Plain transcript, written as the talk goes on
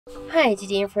Hi,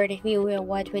 today for the VIVO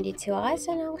Y22S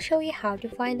and I'll show you how to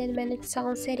find and manage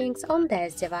sound settings on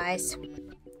this device.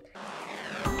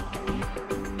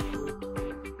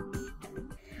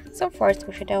 So first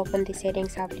we should open the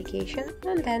settings application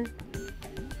and then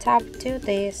tap to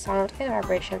the sound and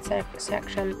vibration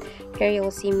section. Here you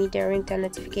will see media, ringtone,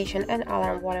 notification and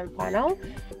alarm volume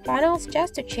panels.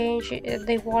 Just to change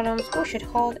the volumes, we should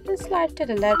hold and slide to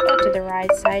the left or to the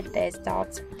right side these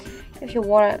dots. If you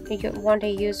want to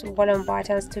use volume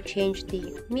buttons to change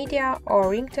the media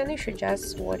or ringtone, you should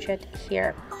just switch it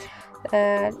here.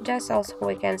 Just also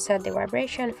we can set the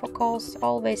vibration for calls,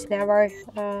 always never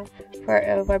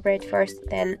vibrate first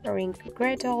then ring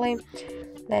gradually.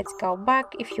 Let's go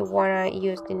back. If you wanna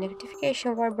use the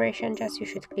notification vibration, just you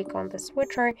should click on the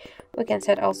switcher. We can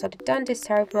set also the don't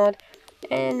disturb mode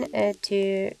and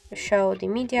to show the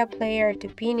media player, to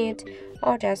pin it,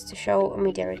 or just to show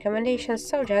media recommendations.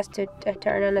 So just to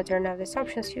turn on and turn off these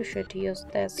options, you should use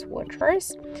the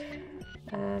switchers.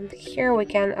 Here we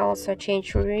can also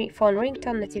change phone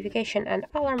ringtone, notification and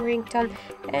alarm ringtone,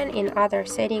 and in other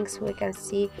settings we can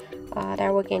see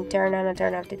that we can turn on and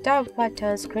turn off the dock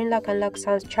button, screen lock and lock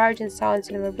sounds, charging sounds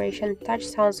and vibration, touch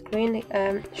sound, screen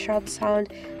shot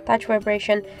sound, touch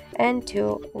vibration, and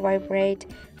to vibrate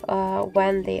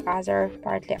when the other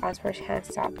partly answers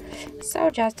hands up. So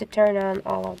just to turn on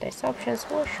all of these options,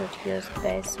 we should use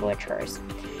the switchers.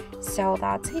 So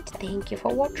that's it, thank you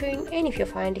for watching, and if you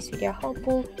find this video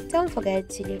helpful, don't forget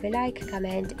to leave a like,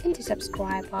 comment and to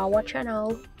subscribe our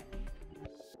channel.